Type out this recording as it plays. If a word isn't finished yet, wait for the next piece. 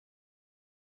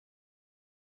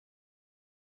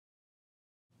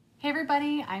Hey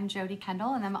everybody, I'm Jodi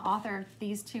Kendall and I'm the author of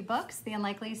these two books, The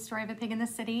Unlikely Story of a Pig in the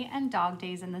City and Dog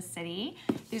Days in the City.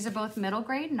 These are both middle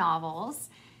grade novels.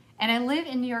 And I live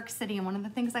in New York City, and one of the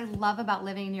things I love about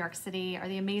living in New York City are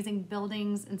the amazing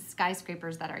buildings and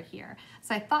skyscrapers that are here.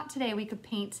 So I thought today we could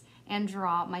paint and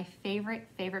draw my favorite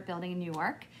building in New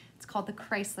York. It's called the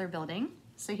Chrysler Building.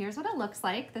 So here's what it looks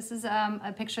like. This is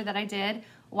a picture that I did a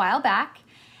while back.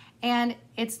 And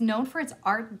it's known for its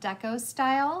Art Deco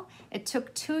style. It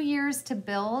took 2 years to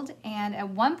build, and at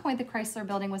one point the Chrysler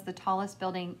Building was the tallest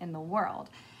building in the world.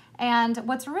 And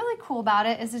what's really cool about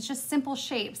it is it's just simple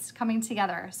shapes coming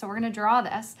together. So we're gonna draw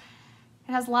this.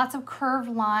 It has lots of curved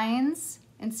lines,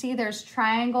 and see there's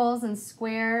triangles and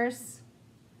squares,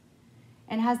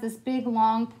 and it has this big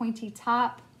long pointy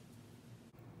top.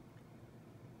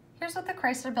 Here's what the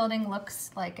Chrysler Building looks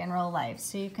like in real life.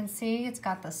 So you can see it's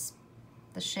got the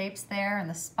shapes there and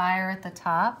the spire at the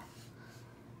top.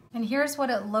 And here's what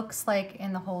it looks like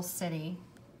in the whole city.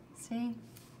 See?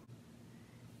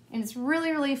 And it's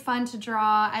really fun to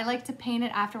draw. I like to paint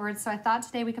it afterwards, so I thought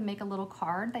today we could make a little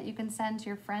card that you can send to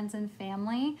your friends and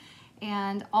family.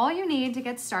 And all you need to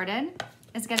get started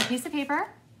is get a piece of paper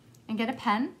and get a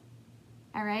pen,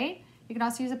 all right? You can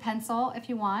also use a pencil if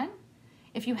you want.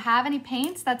 If you have any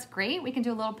paints, that's great. We can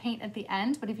do a little paint at the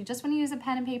end, but if you just want to use a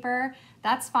pen and paper,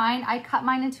 that's fine. I cut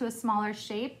mine into a smaller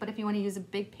shape, but if you want to use a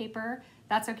big paper,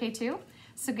 that's okay too.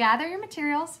 So gather your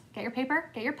materials, get your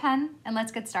paper, get your pen, and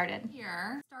let's get started.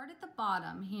 Here, start at the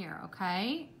bottom here,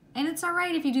 okay? And it's all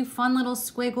right if you do fun little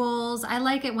squiggles. I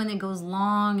like it when it goes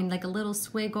long and like a little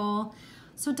swiggle.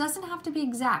 So it doesn't have to be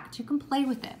exact. You can play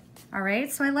with it, all right?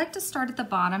 So I like to start at the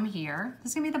bottom here.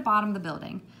 This is gonna be the bottom of the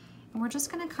building. And we're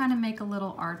just gonna kind of make a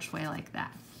little archway like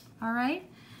that, all right?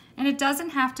 And it doesn't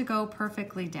have to go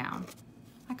perfectly down.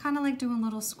 I kind of like doing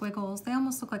little squiggles. They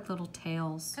almost look like little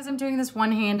tails. Because I'm doing this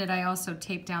one-handed, I also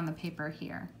tape down the paper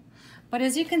here. But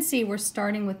as you can see, we're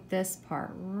starting with this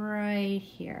part right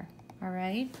here, all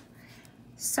right?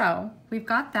 So we've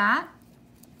got that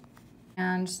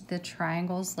and the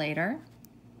triangles later.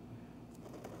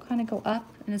 Kind of go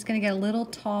up, and it's gonna get a little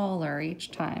taller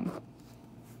each time.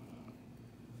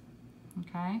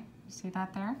 Okay, you see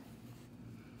that there?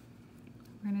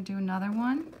 We're gonna do another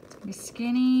one. It's gonna be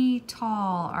skinny,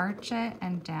 tall, arch it,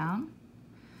 and down.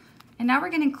 And now we're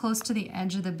getting close to the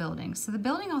edge of the building. So the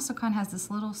building also kind of has this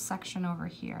little section over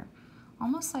here,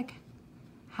 almost like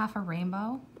half a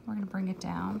rainbow. We're gonna bring it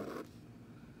down,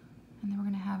 and then we're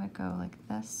gonna have it go like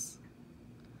this.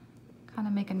 Kind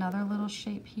of make another little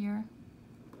shape here.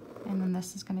 And then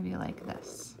this is gonna be like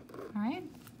this, all right?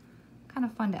 Kind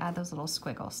of fun to add those little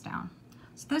squiggles down.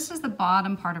 So this is the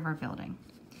bottom part of our building.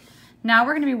 Now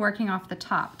we're gonna be working off the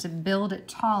top to build it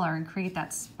taller and create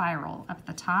that spiral up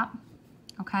the top,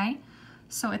 okay?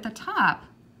 So at the top,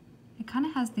 it kind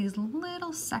of has these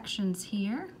little sections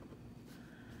here.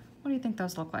 What do you think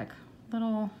those look like?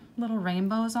 Little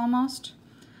rainbows almost.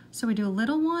 So we do a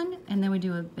little one and then we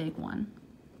do a big one.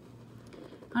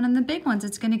 And in the big ones,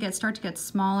 it's gonna start to get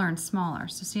smaller and smaller.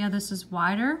 So see how this is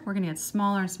wider? We're gonna get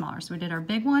smaller and smaller. So we did our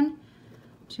big one,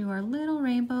 do our little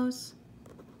rainbows.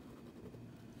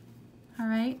 All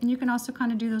right, and you can also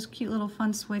kind of do those cute little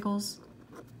fun swiggles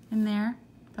in there.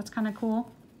 That's kind of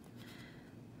cool.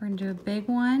 We're gonna do a big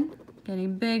one,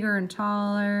 getting bigger and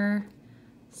taller,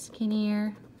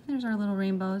 skinnier. There's our little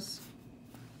rainbows.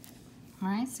 All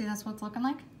right, see that's what it's looking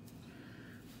like?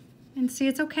 And see,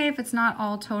 it's okay if it's not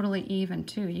all totally even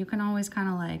too. You can always kind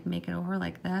of like make it over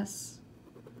like this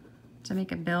to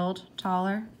make it build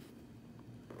taller.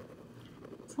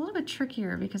 It's a little bit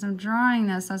trickier because I'm drawing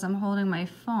this as I'm holding my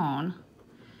phone.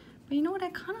 But you know what, I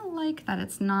kind of like that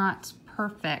it's not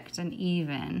perfect and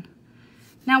even.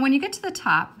 Now when you get to the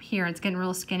top here, it's getting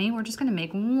real skinny. We're just gonna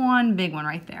make one big one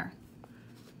right there.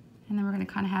 And then we're gonna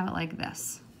kind of have it like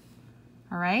this.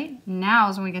 All right, now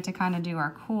is when we get to kind of do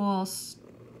our cool,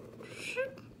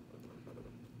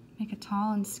 make it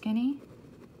tall and skinny.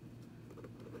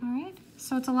 All right,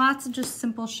 so it's lots of just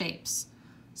simple shapes.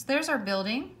 So there's our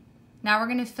building. Now we're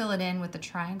gonna fill it in with the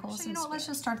triangles. So you know what, let's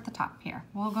just start at the top here.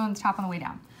 We'll go on the top on the way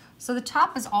down. So the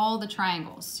top is all the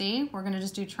triangles. See, we're gonna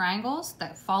just do triangles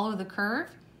that follow the curve,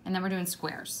 and then we're doing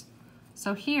squares.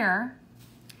 So here,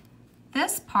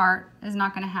 this part is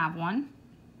not gonna have one.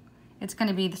 It's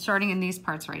gonna be starting in these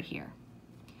parts right here.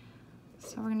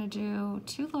 So we're gonna do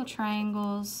 2 little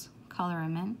triangles, color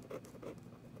them in,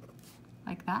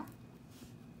 like that.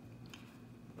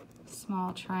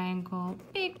 Small triangle,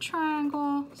 big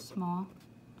triangle, small.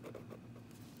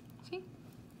 See?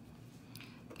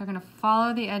 They're gonna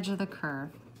follow the edge of the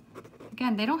curve.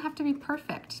 Again, they don't have to be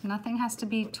perfect. Nothing has to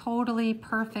be totally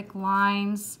perfect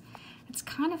lines. It's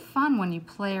kind of fun when you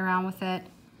play around with it.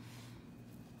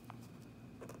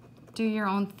 Do your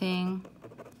own thing.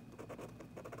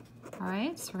 All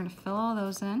right, so we're gonna fill all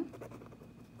those in.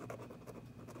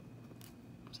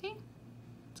 See,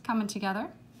 it's coming together.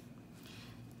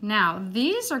 Now,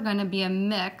 these are gonna be a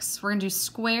mix. We're gonna do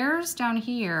squares down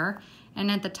here, and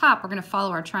at the top, we're gonna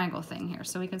follow our triangle thing here.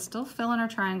 So we can still fill in our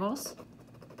triangles.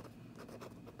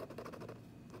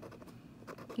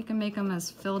 You can make them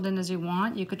as filled in as you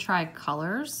want. You could try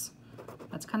colors.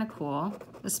 That's kind of cool,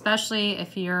 especially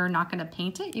if you're not gonna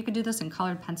paint it. You could do this in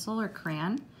colored pencil or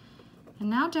crayon. And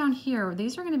now down here,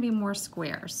 these are gonna be more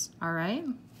squares, all right?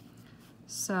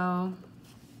 So,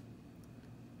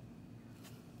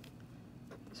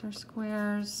 these are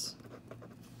squares.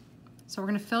 So we're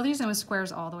gonna fill these in with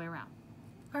squares all the way around.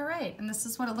 All right, and this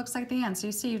is what it looks like at the end. So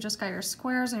you see, you just got your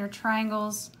squares and your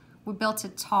triangles. We built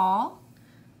it tall.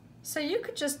 So you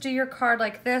could just do your card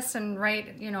like this and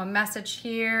write, you know, a message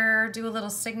here, do a little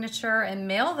signature and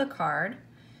mail the card.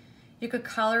 You could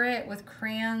color it with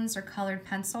crayons or colored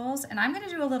pencils, and I'm gonna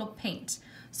do a little paint.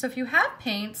 So if you have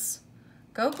paints,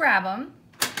 go grab them.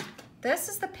 This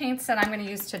is the paints that I'm gonna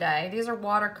use today. These are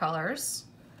watercolors.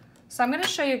 So I'm gonna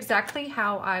show you exactly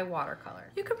how I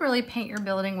watercolor. You could really paint your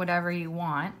building whatever you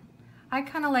want. I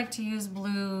kind of like to use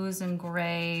blues and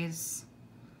grays.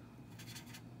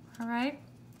 All right.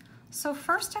 So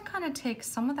first I kind of take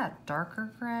some of that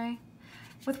darker gray.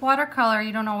 With watercolor,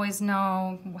 you don't always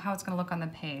know how it's gonna look on the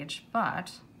page,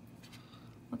 but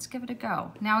let's give it a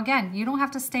go. Now again, you don't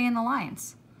have to stay in the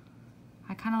lines.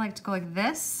 I kind of like to go like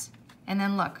this, and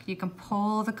then look, you can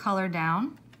pull the color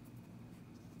down.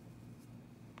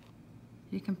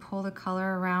 You can pull the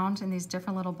color around in these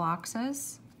different little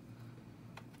boxes.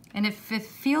 And if it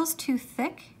feels too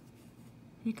thick,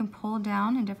 you can pull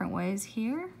down in different ways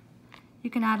here. You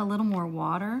can add a little more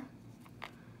water.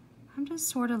 I'm just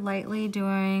sort of lightly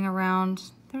doing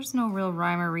around. There's no real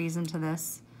rhyme or reason to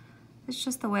this. It's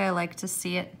just the way I like to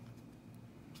see it.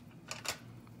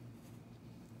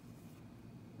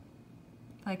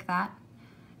 Like that.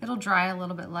 It'll dry a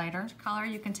little bit lighter. Color,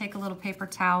 you can take a little paper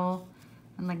towel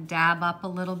and like dab up a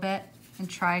little bit and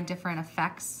try different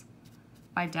effects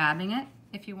by dabbing it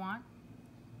if you want.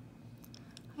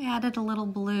 I added a little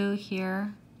blue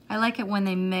here. I like it when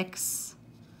they mix.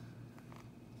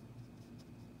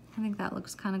 I think that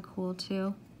looks kind of cool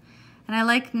too. And I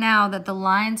like now that the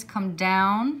lines come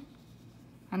down,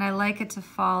 and I like it to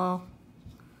fall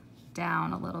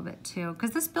down a little bit too,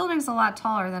 because this building's a lot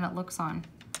taller than it looks on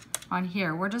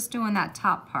here. We're just doing that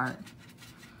top part.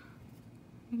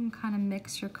 You can kind of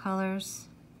mix your colors.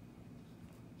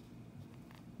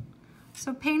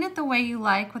 So paint it the way you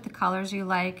like with the colors you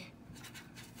like.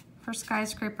 For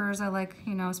skyscrapers, I like,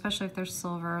 you know, especially if they're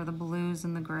silver, the blues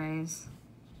and the grays.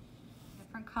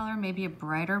 Different color, maybe a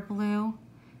brighter blue,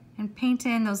 and paint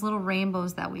in those little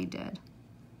rainbows that we did.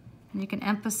 And you can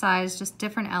emphasize just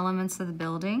different elements of the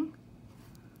building.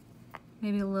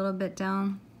 Maybe a little bit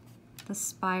down the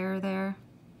spire there.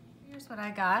 Here's what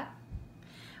I got.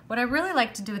 What I really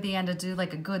like to do at the end is do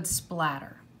like a good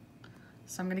splatter.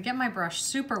 So I'm gonna get my brush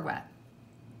super wet.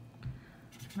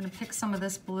 I'm gonna pick some of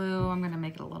this blue. I'm gonna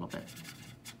make it a little bit.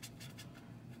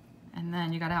 And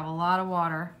then you gotta have a lot of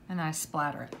water, and then I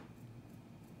splatter it.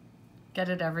 Get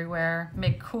it everywhere,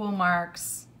 make cool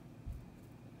marks.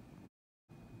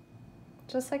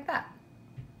 Just like that.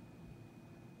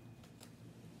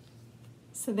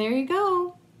 So there you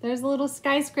go. There's a little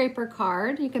skyscraper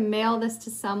card. You can mail this to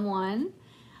someone.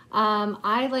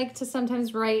 I like to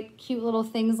sometimes write cute little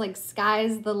things like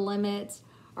sky's the limit,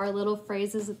 or little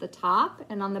phrases at the top,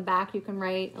 and on the back you can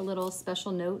write a little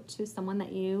special note to someone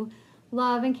that you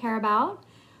love and care about.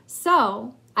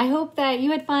 So I hope that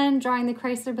you had fun drawing the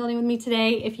Chrysler Building with me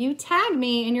today. If you tag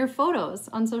me in your photos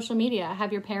on social media,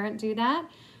 have your parent do that,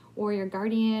 or your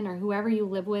guardian, or whoever you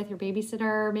live with, your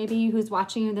babysitter, maybe who's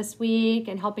watching you this week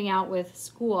and helping out with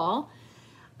school,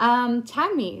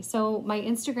 tag me. So my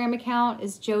Instagram account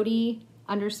is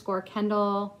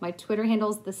Jodi_Kendall. My Twitter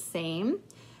handle is the same.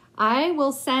 I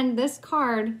will send this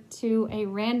card to a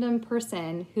random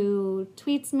person who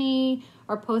tweets me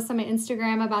or posts on my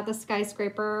Instagram about the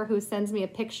skyscraper, who sends me a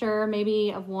picture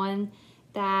maybe of one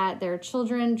that their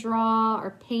children draw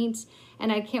or paint.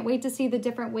 And I can't wait to see the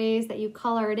different ways that you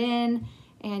color it in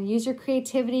and use your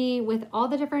creativity with all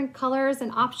the different colors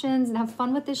and options and have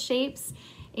fun with the shapes.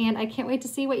 And I can't wait to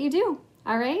see what you do.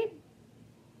 All right?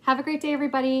 Have a great day,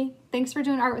 everybody. Thanks for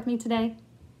doing art with me today.